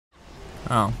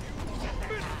Oh.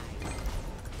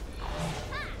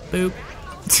 Boop.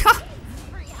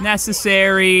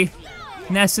 Necessary.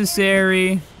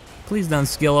 Necessary. Please don't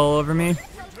skill all over me.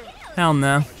 Hell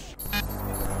no.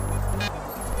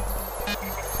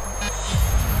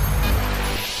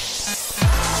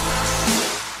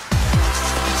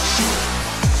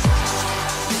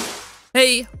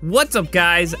 Hey, what's up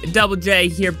guys? Double J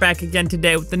here, back again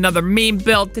today with another meme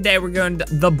build. Today we're going to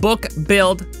the book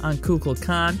build on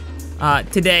KUKULKAN.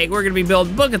 Today we're gonna be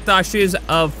building Book of Thought, Shoes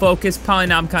of Focus,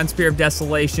 Polynomicon, Spear of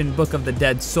Desolation, Book of the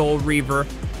Dead, Soul Reaver,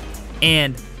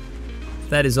 and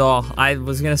that is all. I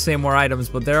was gonna say more items,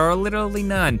 but there are literally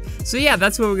none. So yeah,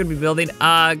 that's what we're gonna be building.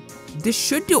 This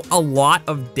should do a lot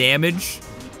of damage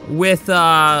with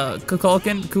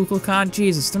KUKULKAN.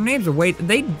 Jesus, their names are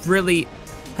they really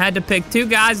had to pick two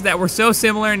guys that were so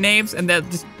similar in names and that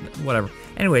just, whatever.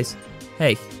 Anyways,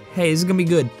 hey, this is gonna be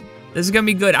good. This is gonna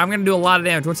be good. I'm gonna do a lot of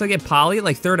damage. Once I get poly,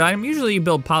 like third item, usually you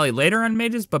build poly later on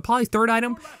mages, but poly third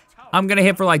item, I'm gonna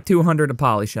hit for like 200 a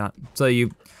poly shot. So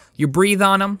you breathe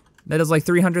on them, that is like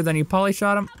 300, then you poly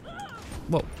shot them.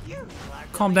 Whoa,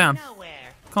 calm down.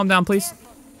 Calm down, please.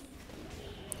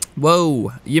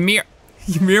 Whoa, Ymir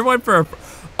went for a,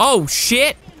 oh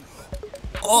shit.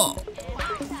 Oh.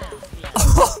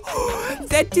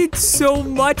 That did so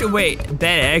much. Wait,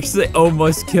 that actually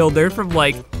almost killed her from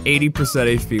like 80%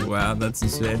 HP. Wow, that's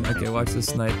insane. Okay, watch this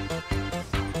snipe.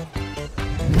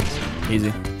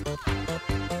 Easy.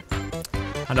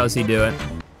 How does he do it?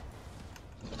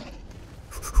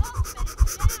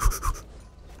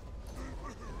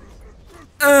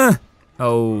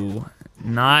 Oh,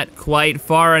 not quite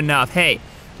far enough. Hey,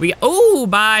 oh,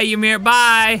 bye, Ymir,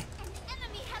 bye.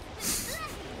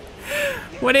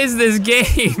 What is this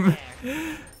game?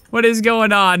 What is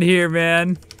going on here,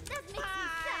 man?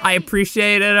 I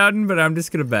appreciate it, Odin, but I'm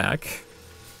just gonna back.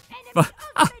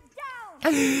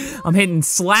 I'm hitting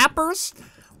slappers.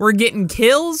 We're getting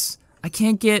kills. I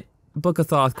can't get Book of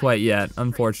Thoth quite yet,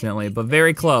 unfortunately, but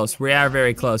very close. We are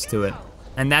very close to it.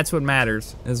 And that's what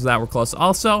matters, is that we're close.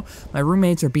 Also, my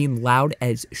roommates are being loud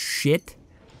as shit.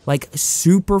 Like,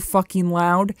 super fucking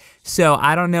loud. So,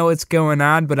 I don't know what's going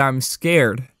on, but I'm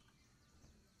scared.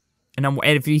 And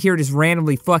if you hear just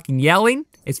randomly fucking yelling,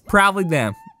 it's probably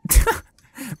them.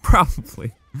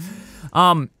 Probably.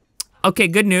 Okay,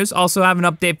 good news. Also have an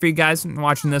update for you guys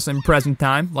watching this in present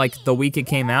time, like the week it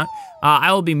came out.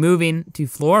 I will be moving to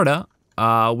Florida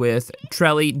with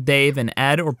Trelly, Dave, and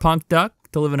Ed, or Punk Duck,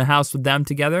 to live in a house with them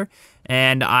together.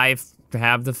 And I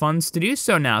have the funds to do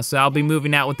so now, so I'll be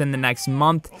moving out within the next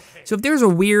month. So if there's a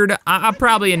weird, I'll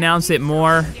probably announce it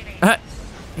more.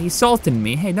 He's salting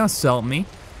me. Hey, don't salt me.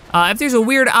 If there's a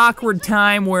weird, awkward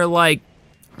time where, like,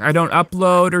 I don't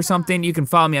upload or something, you can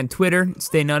follow me on Twitter,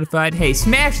 stay notified. Hey,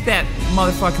 smash that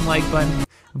motherfucking like button.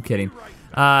 I'm kidding.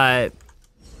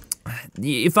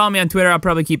 You follow me on Twitter, I'll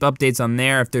probably keep updates on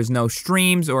there if there's no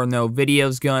streams or no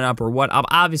videos going up or what.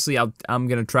 Obviously, I'm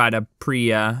gonna try to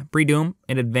pre-do them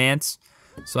in advance,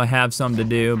 so I have some to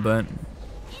do, but,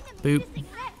 boop.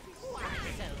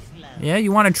 Yeah,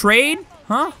 you wanna trade?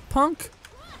 Huh, punk?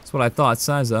 That's what I thought,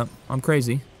 size up. I'm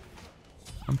crazy.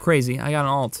 I'm crazy. I got an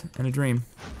alt and a dream.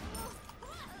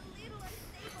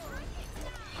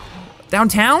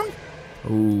 Downtown?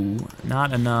 Ooh,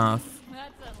 not enough.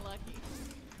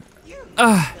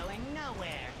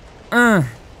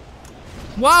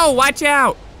 Whoa, watch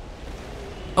out!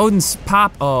 Odin's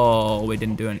pop. Oh, we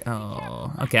didn't do any.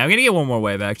 Oh, okay. I'm gonna get one more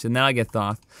wave actually, and then I get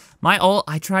Thoth. My ult,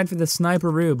 I tried for the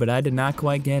sniperoo, but I did not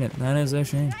quite get it. That is a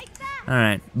shame. All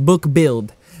right, book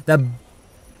build. The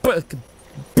book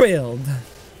build.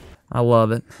 I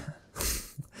love it.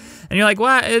 And you're like,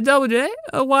 why, Double J?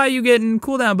 Why are you getting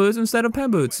cooldown boots instead of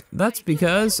pen boots? That's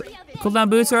because cooldown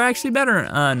boots are actually better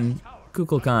on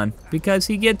KUKULKAN, because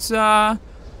he gets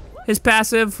his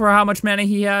passive for how much mana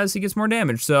he has. He gets more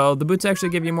damage, so the boots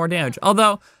actually give you more damage.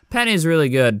 Although pen is really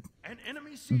good,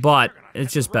 but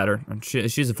it's just better.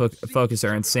 She's a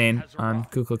focuser, insane on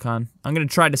KUKULKAN. I'm gonna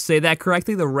try to say that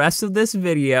correctly the rest of this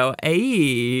video.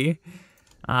 Ayy.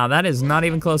 That is not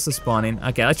even close to spawning.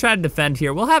 Okay, let's try to defend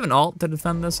here. We'll have an ult to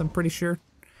defend this, I'm pretty sure.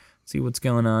 See what's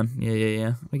going on.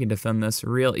 Yeah. We can defend this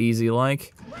real easy,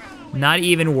 like. Not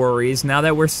even worries, now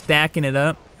that we're stacking it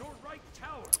up.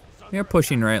 We're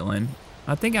pushing right lane.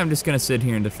 I think I'm just gonna sit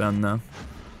here and defend, though.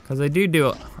 Because I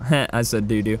do, I said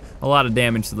do a lot of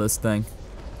damage to this thing.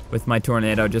 With my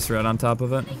tornado just right on top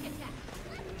of it.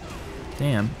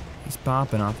 Damn, he's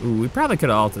popping off. Ooh, we probably could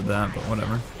have ulted that, but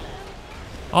whatever.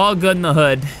 All good in the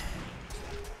hood.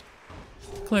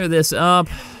 Clear this up.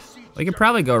 We could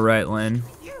probably go right lane.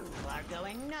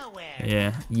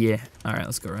 Yeah. All right,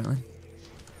 let's go right lane.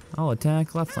 I'll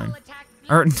attack left lane.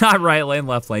 Or not right lane,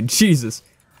 left lane. Jesus.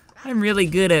 I'm really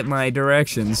good at my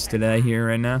directions today here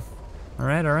right now.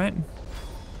 Alright, alright. I'm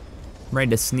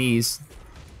ready to sneeze.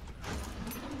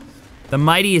 The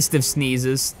mightiest of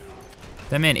sneezes.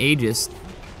 That man ages.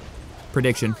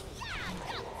 Prediction.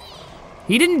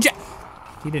 He didn't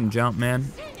jump,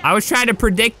 man. I was trying to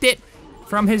predict it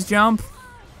from his jump.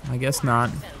 I guess not.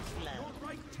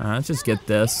 Let's just get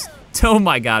this. Oh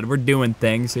my god, we're doing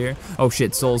things here. Oh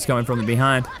shit, Soul's coming from the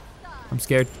behind. I'm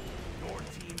scared.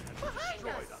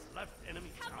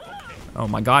 Oh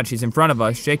my god, she's in front of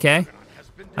us. JK.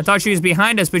 I thought she was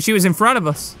behind us, but she was in front of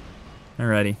us.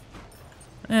 Alrighty.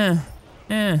 Let's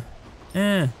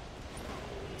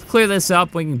clear this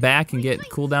up. We can back and get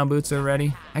cooldown boots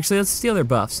already. Actually, let's steal their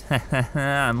buffs.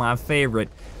 My favorite.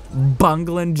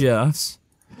 Bungling Juffs.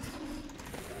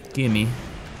 Gimme.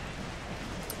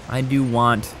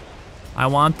 I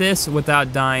want this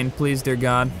without dying, please, dear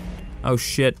God. Oh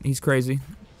shit, he's crazy.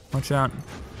 Watch out.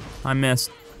 I missed.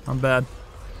 I'm bad.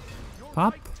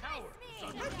 Pop.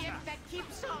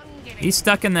 He's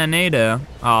stuck in that NATO.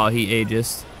 Oh, he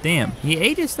aegis. Damn, he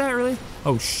aegis that really?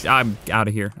 Oh, I'm out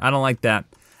of here. I don't like that.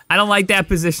 I don't like that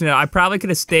position. I probably could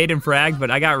have stayed and fragged, but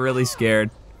I got really scared.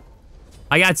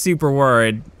 I got super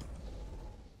worried.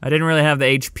 I didn't really have the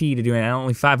HP to do it. I had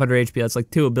only 500 HP. That's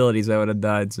like 2 abilities I would have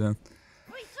died, so.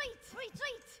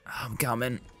 I'm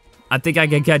coming. I think I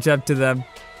can catch up to them.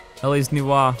 At least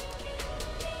Nuwa.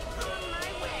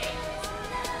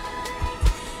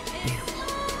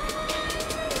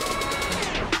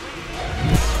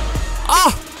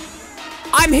 Oh!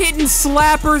 I'm hitting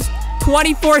slappers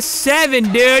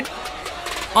 24/7, dude.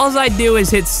 All I do is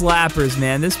hit slappers,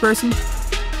 man. This person.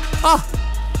 Oh!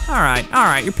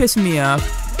 Alright, you're pissing me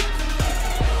off.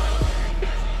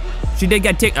 She did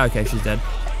get ticked. Okay, she's dead.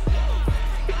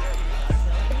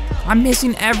 I'm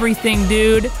missing everything,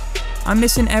 dude. I'm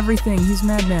missing everything. He's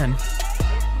madman.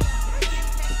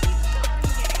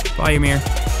 Bye, Ymir.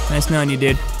 Nice knowing you,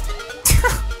 dude.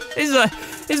 This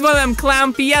is one of them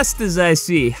clown fiestas I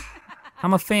see.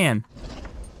 I'm a fan.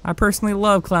 I personally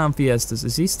love clown fiestas.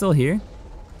 Is he still here?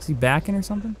 Is he backing or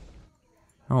something?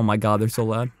 Oh my god, they're so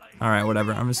loud. Alright,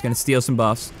 whatever. I'm just gonna steal some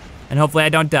buffs. And hopefully I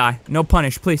don't die. No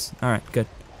punish, please. Alright, good.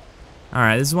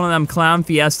 Alright, this is one of them clown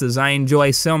fiestas I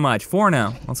enjoy so much. 4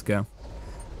 now. Let's go.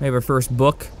 We have our first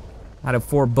book out of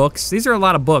 4 books. These are a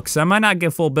lot of books. I might not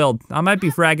get full build. I might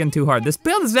be fragging too hard. This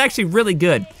build is actually really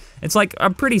good. It's like a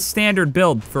pretty standard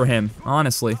build for him,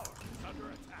 honestly.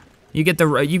 You get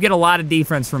a lot of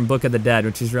defense from Book of the Dead,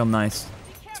 which is real nice.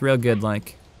 It's real good,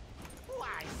 like.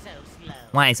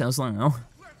 Why so slow?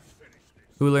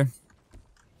 Cooler.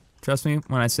 Trust me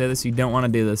when I say this, you don't want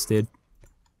to do this, dude.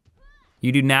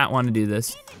 You do not want to do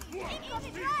this.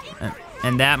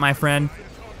 And that, my friend.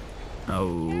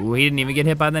 Oh, he didn't even get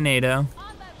hit by the NATO.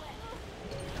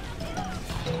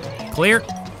 Clear.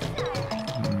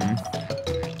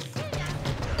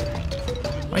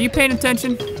 Are you paying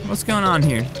attention? What's going on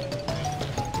here?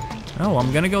 Oh,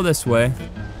 I'm gonna go this way.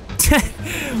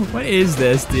 What is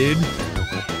this, dude?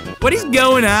 What is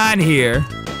going on here?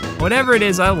 Whatever it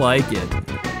is, I like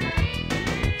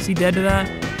it. Is he dead to that?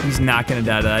 He's not gonna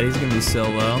die to that. He's gonna be so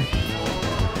low.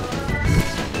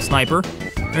 Sniper.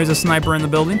 There's a sniper in the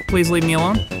building. Please leave me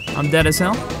alone. I'm dead as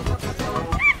hell.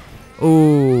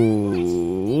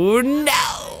 Ooh,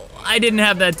 no! I didn't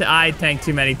have that. I tanked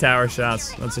too many tower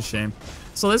shots. That's a shame.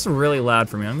 So this is really loud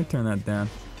for me. I'm gonna turn that down.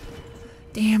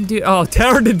 Damn, dude. Oh,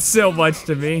 tower did so much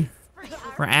to me.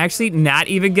 We're actually not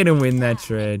even gonna win that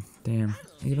trade. Damn.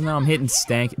 Even though I'm hitting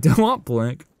stank. Don't want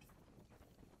blink.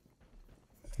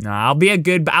 Nah, I'll be a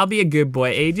good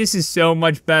boy. Aegis is so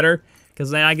much better because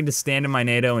then I can just stand in my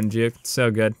NATO and juke. It's so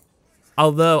good.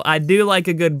 Although I do like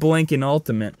a good blink in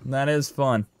ultimate. That is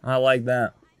fun. I like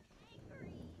that.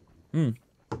 That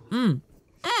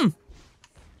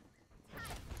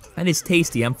is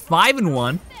tasty. I'm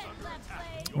 5-1.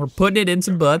 We're putting it in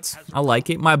some butts. I like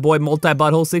it. My boy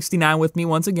Multi-Butthole 69 with me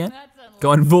once again.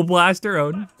 Going full blaster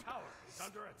Odin.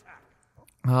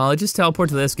 Let's just teleport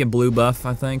to this, get blue buff,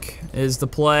 I think, is the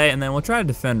play, and then we'll try to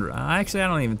defend. Actually, I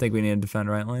don't even think we need to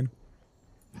defend right lane.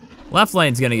 Left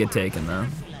lane's gonna get taken, though.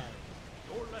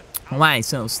 Why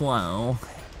so slow?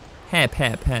 Hep,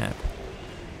 hep, hep.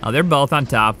 Oh, they're both on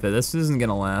top of it. This isn't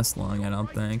gonna last long, I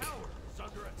don't think.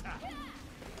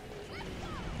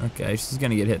 Okay, she's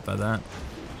gonna get hit by that.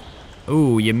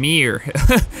 Ooh, Ymir.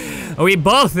 we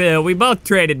both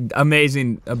traded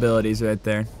amazing abilities right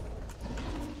there.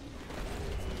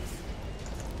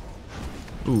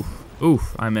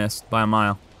 Oof, I missed by a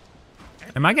mile.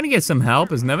 Am I gonna get some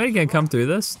help? Is nobody gonna come through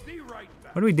this?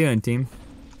 What are we doing, team?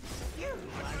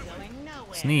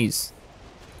 Sneeze.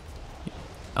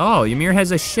 Oh, Ymir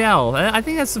has a shell. I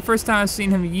think that's the first time I've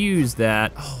seen him use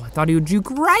that. Oh, I thought he would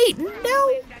juke right.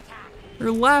 No.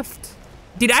 Or left.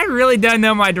 Dude, I really don't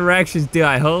know my directions, do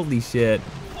I? Holy shit.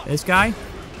 This guy?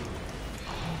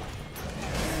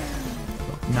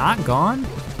 Not gone?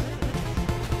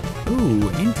 Ooh,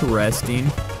 interesting.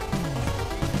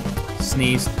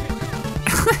 Sneeze.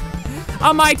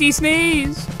 A mighty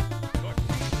sneeze!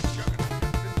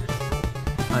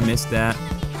 I missed that.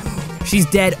 She's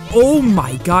dead. Oh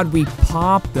my god, we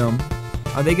popped them.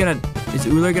 Are they gonna, is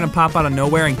Uller gonna pop out of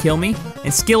nowhere and kill me?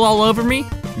 And skill all over me?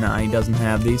 Nah, he doesn't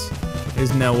have these.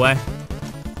 There's no way.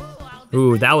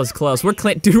 Ooh, that was close. Dude,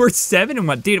 we're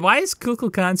 7-1. Dude, why is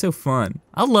KUKULKAN so fun?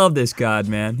 I love this god,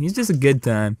 man. He's just a good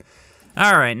time.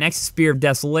 All right, next Spear of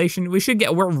Desolation.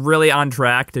 We're really on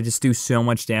track to just do so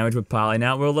much damage with Poly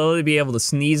now. We'll literally be able to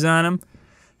sneeze on him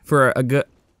for a good,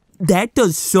 that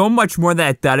does so much more than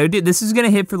I thought it would do. This is gonna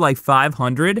hit for like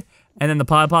 500, and then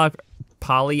the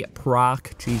Poly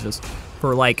proc, Jesus,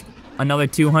 for like another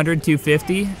 200,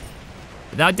 250.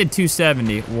 That did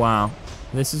 270, wow.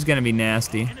 This is gonna be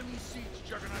nasty.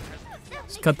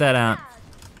 Let's cut that out.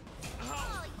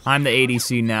 I'm the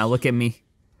ADC now, look at me.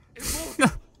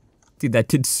 Dude, that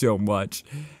did so much.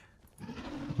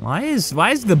 Why is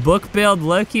the book build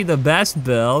Loki the best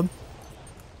build?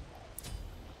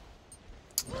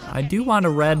 I do want a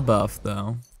red buff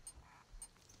though.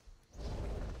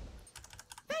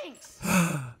 Thanks.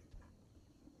 Cancel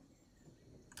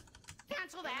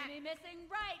that.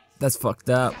 That's fucked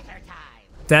up.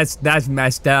 That's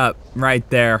messed up right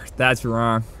there. That's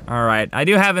wrong. All right, I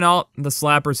do have an ult. The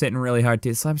Slapper's hitting really hard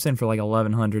too. Slapper's hitting for like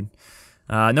 1100.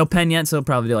 No pen yet, so he'll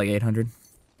probably do like 800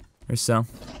 or so.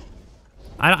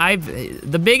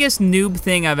 The biggest noob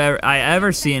thing I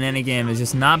ever see in any game is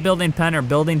just not building pen or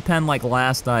building pen like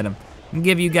last item. I'll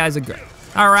give you guys a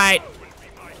all right.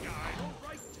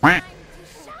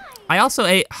 I also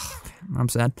ate, I'm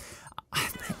sad.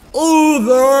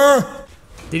 Over.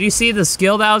 Did you see the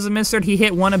skill that was administered? He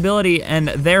hit one ability and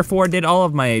therefore did all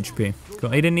of my HP.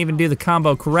 Cool. He didn't even do the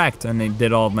combo correct and he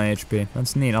did all of my HP.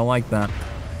 That's neat, I like that.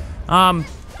 I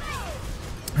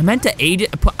meant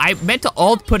to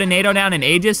alt put a NATO down in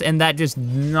Aegis and that just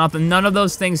none of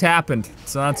those things happened.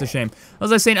 So that's a shame. I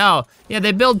was like saying, oh, yeah,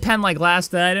 they build pen like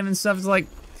last item and stuff. It's like,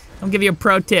 I'll give you a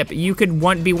pro tip. You could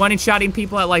be one-shotting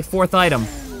people at like 4th item,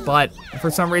 but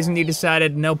for some reason you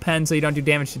decided no pen so you don't do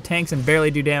damage to tanks and barely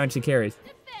do damage to carries.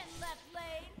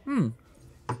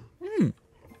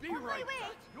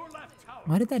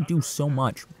 Why did that do so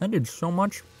much? That did so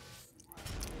much.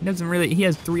 He doesn't really, he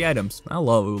has 3 items. I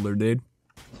love Uller, dude.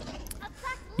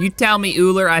 You tell me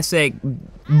Uller, I say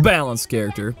balanced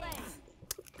character.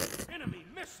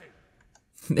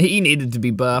 He needed to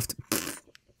be buffed.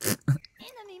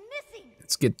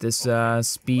 Let's get this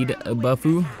speed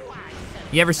buffu.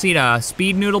 You ever seen a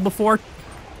speed noodle before?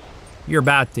 You're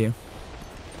about to.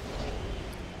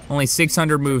 Only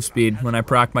 600 move speed when I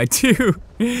proc my 2.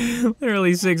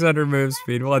 Literally 600 move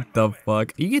speed, what the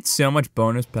fuck? You get so much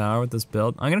bonus power with this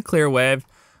build. I'm gonna clear wave.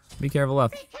 Be careful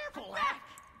left.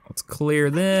 Let's clear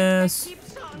this.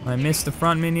 I missed the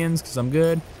front minions because I'm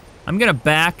good. I'm gonna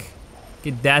back,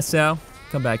 get Deso,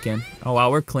 come back in. Oh wow,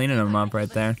 we're cleaning them up right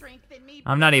there.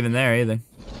 I'm not even there either.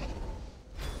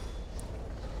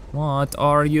 What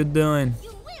are you doing?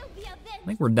 I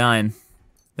think we're dying.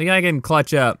 I think I can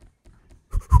clutch up.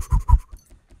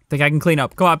 I think I can clean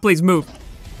up. Come on, please move.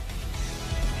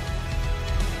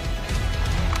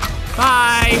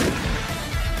 Bye.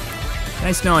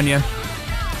 Nice knowing you.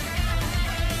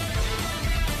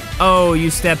 Oh, you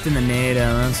stepped in the NATO.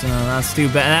 That's too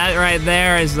bad. That right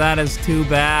there that is too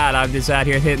bad. I'm just out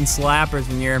here hitting slappers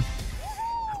when you're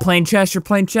playing chess, you're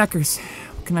playing checkers.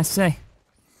 What can I say?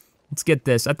 Let's get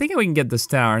this. I think we can get this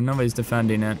tower. Nobody's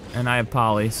defending it. And I have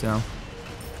Poly, so.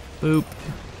 Boop.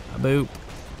 Boop.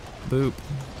 Boop.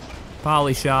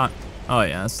 Poly shot. Oh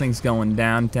yeah, this thing's going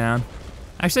downtown.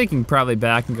 Actually, I can probably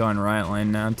back and go in right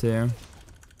lane now too.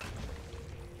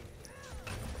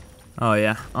 Oh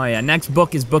yeah, next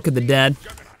book is Book of the Dead.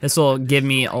 This will give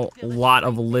me a lot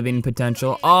of living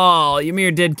potential. Oh,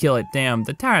 Ymir did kill it, damn.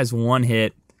 The tower has 1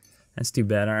 hit. That's too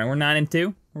bad. All right, we're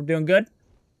 9-2. We're doing good.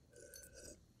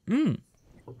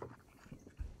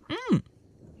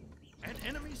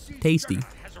 Tasty.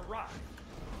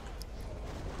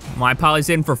 My Poly's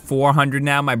in for 400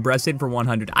 now, my breast's in for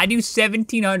 100. I do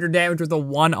 1700 damage with a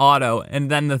 1 auto, and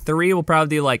then the 3 will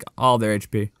probably do like all their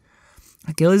HP.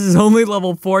 Achilles is only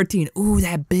level 14. Ooh,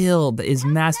 that build is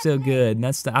not so good.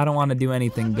 That's the I don't want to do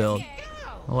anything build.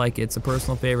 I like it, it's a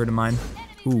personal favorite of mine.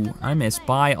 Ooh, I missed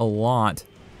by a lot.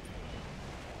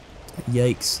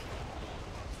 Yikes.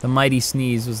 The mighty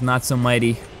sneeze was not so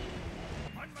mighty.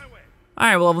 All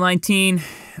right, well, level 19.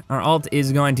 Our ult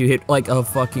is going to hit like a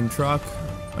fucking truck.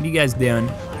 What are you guys doing?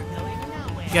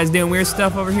 You guys doing weird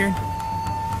stuff over here?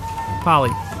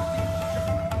 Polly.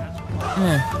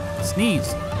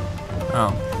 Sneeze.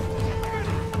 Oh.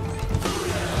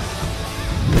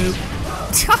 Nope.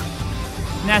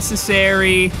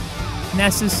 Necessary.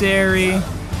 Necessary.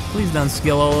 Please don't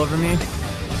skill all over me.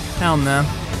 Hell no.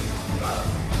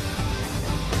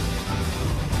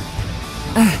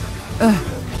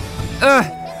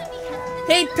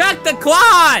 He took the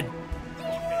quad!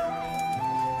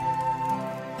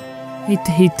 He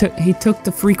took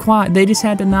the free quad. They just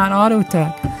had to not auto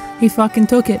attack. He fucking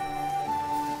took it.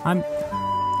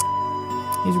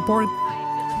 He's reported.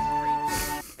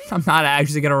 I'm not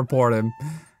actually gonna report him.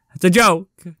 It's a joke.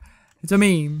 It's a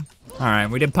meme. All right,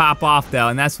 we did pop off though,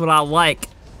 and that's what I like.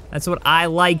 That's what I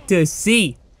like to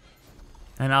see.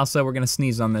 And also, we're gonna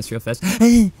sneeze on this real fast.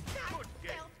 I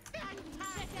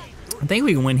think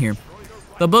we can win here.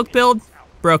 The book build,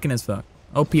 broken as fuck.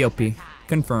 OP.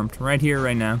 Confirmed, right here,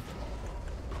 right now.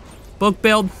 Book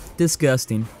build,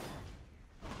 disgusting.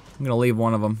 I'm gonna leave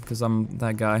one of them, because I'm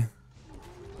that guy.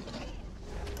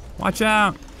 Watch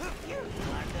out.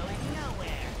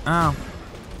 Ow.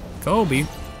 Kobe.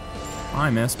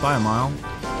 I missed by a mile.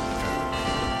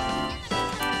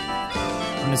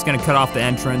 I'm just gonna cut off the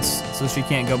entrance so she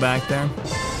can't go back there.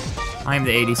 I am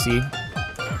the ADC.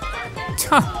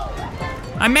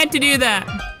 I meant to do that.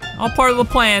 All part of the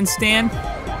plan, Stan.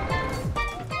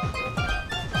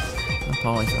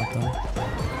 Polly shot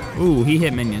though. Ooh, he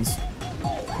hit minions.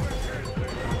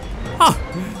 Huh.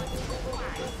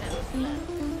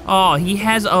 Oh, he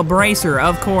has a bracer,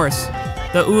 of course.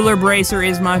 The Uller bracer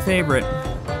is my favorite.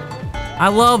 I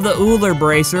love the Uller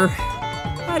bracer.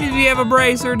 How did he have a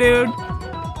bracer, dude?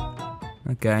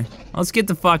 Okay, let's get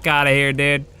the fuck out of here,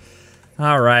 dude.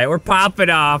 All right, we're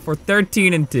popping off. We're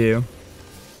 13-2.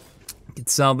 Could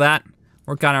sell that.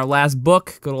 Work on our last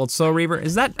book. Good old Soul Reaver.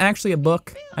 Is that actually a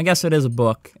book? I guess it is a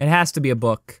book. It has to be a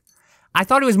book. I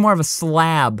thought it was more of a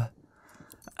slab.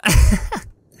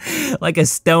 Like a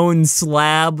stone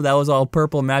slab that was all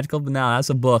purple and magical, but no, that's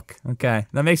a book. Okay,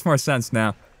 that makes more sense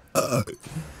now. For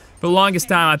the longest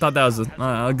time, I thought that was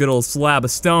a good old slab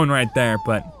of stone right there,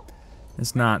 but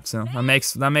it's not, so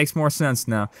that makes more sense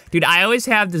now. Dude, I always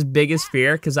have this biggest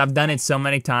fear, because I've done it so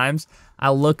many times.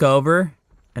 I'll look over,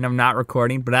 and I'm not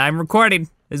recording, but I'm recording.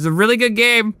 This is a really good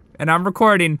game, and I'm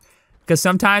recording. Because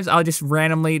sometimes I'll just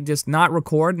randomly just not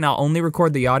record, and I'll only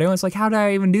record the audio. It's like, how did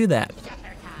I even do that?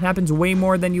 It happens way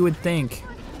more than you would think.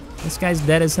 This guy's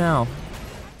dead as hell.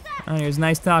 Oh, it was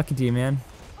nice talking to you, man.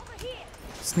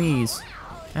 Sneeze.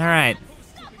 All right.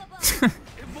 I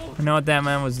know what that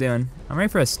man was doing. I'm ready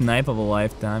for a snipe of a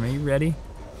lifetime. Are you ready?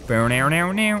 Oh,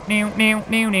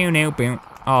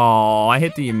 I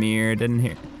hit the Ymir. Didn't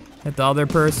hit the other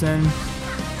person.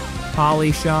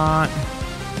 Poly shot.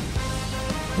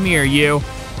 Come here, you.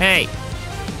 Hey.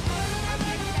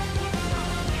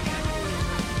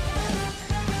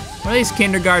 What are these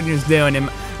kindergartners doing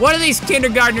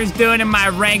in my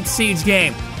ranked siege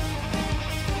game?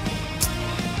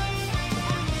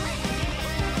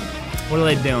 What are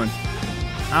they doing?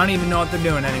 I don't even know what they're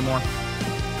doing anymore.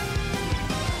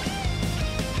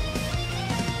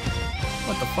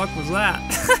 What the fuck was that?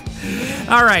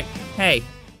 All right, hey.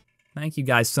 Thank you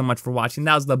guys so much for watching.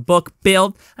 That was the book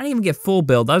build. I didn't even get full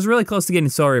build. I was really close to getting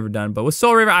Soul Reaver done, but with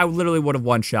Soul Reaver, I literally would have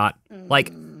one shot.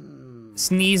 Like,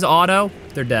 sneeze auto,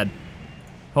 they're dead.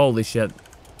 Holy shit.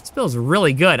 This build's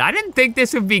really good. I didn't think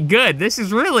this would be good. This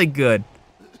is really good.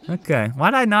 Okay,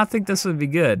 why did I not think this would be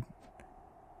good?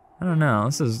 I don't know,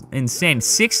 this is insane.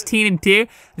 16-2,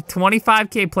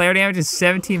 25k player damage in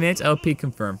 17 minutes, OP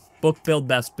confirmed. Book build,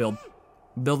 best build.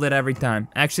 Build it every time.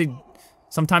 Actually,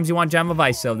 sometimes you want Gem of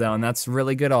Iso though, and that's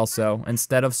really good also,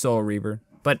 instead of Soul Reaver.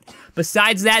 But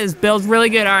besides that, this build's really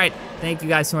good. All right, thank you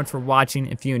guys so much for watching.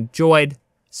 If you enjoyed,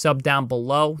 sub down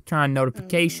below. Turn on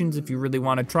notifications if you really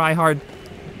want to try hard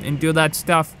and do that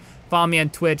stuff. Follow me on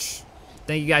Twitch.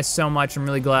 Thank you guys so much. I'm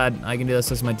really glad I can do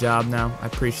this as my job now. I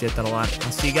appreciate that a lot.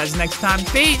 I'll see you guys next time.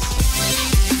 Peace!